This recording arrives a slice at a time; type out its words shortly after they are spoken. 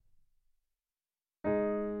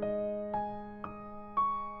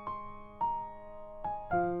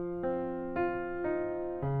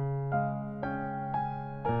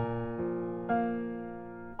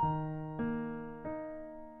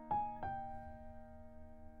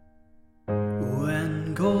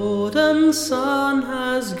golden sun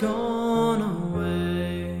has gone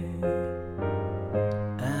away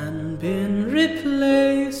and been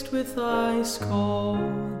replaced with ice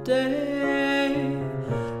cold day,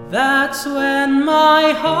 that's when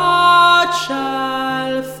my heart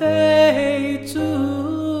shall fade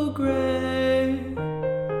to grey,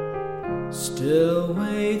 still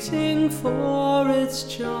waiting for its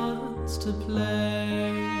chance to play.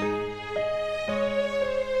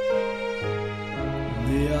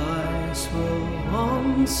 The ice will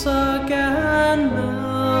once again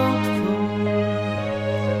melt through,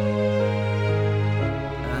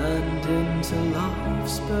 and into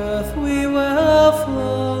life's birth we will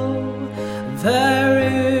flow. There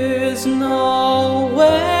is no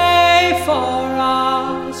way for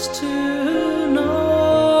us to know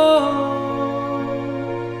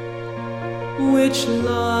which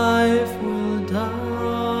life will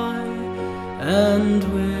die and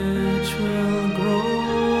which will grow.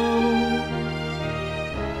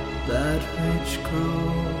 That which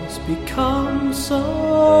grows becomes so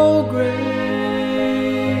great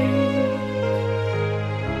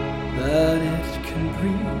that it can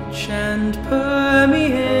reach and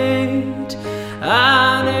permeate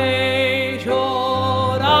an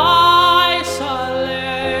age-old isolated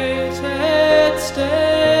state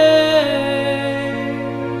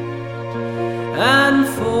and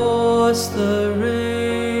force the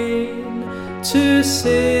rain to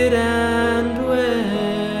sit and wait,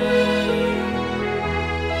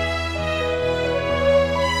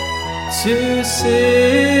 to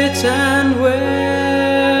sit and wait.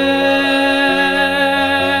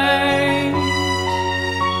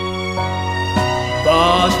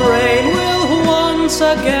 But rain will once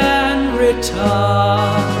again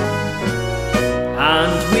return,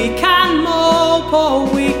 and we can mope or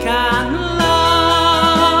we can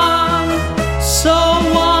learn. So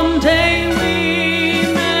one day we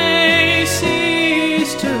may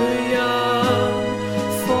cease to yearn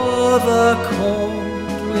for the cold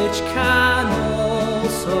which can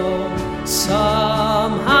also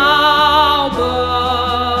somehow burn.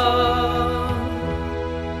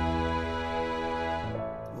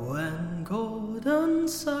 When golden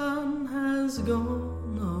sun has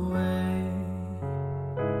gone away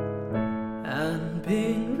and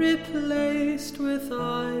been replaced with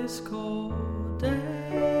ice cold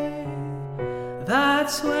day,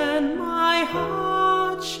 that's when my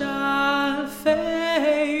heart shall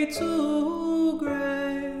fade to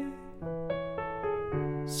grey,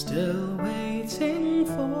 still waiting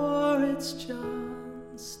for its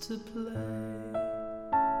chance to play.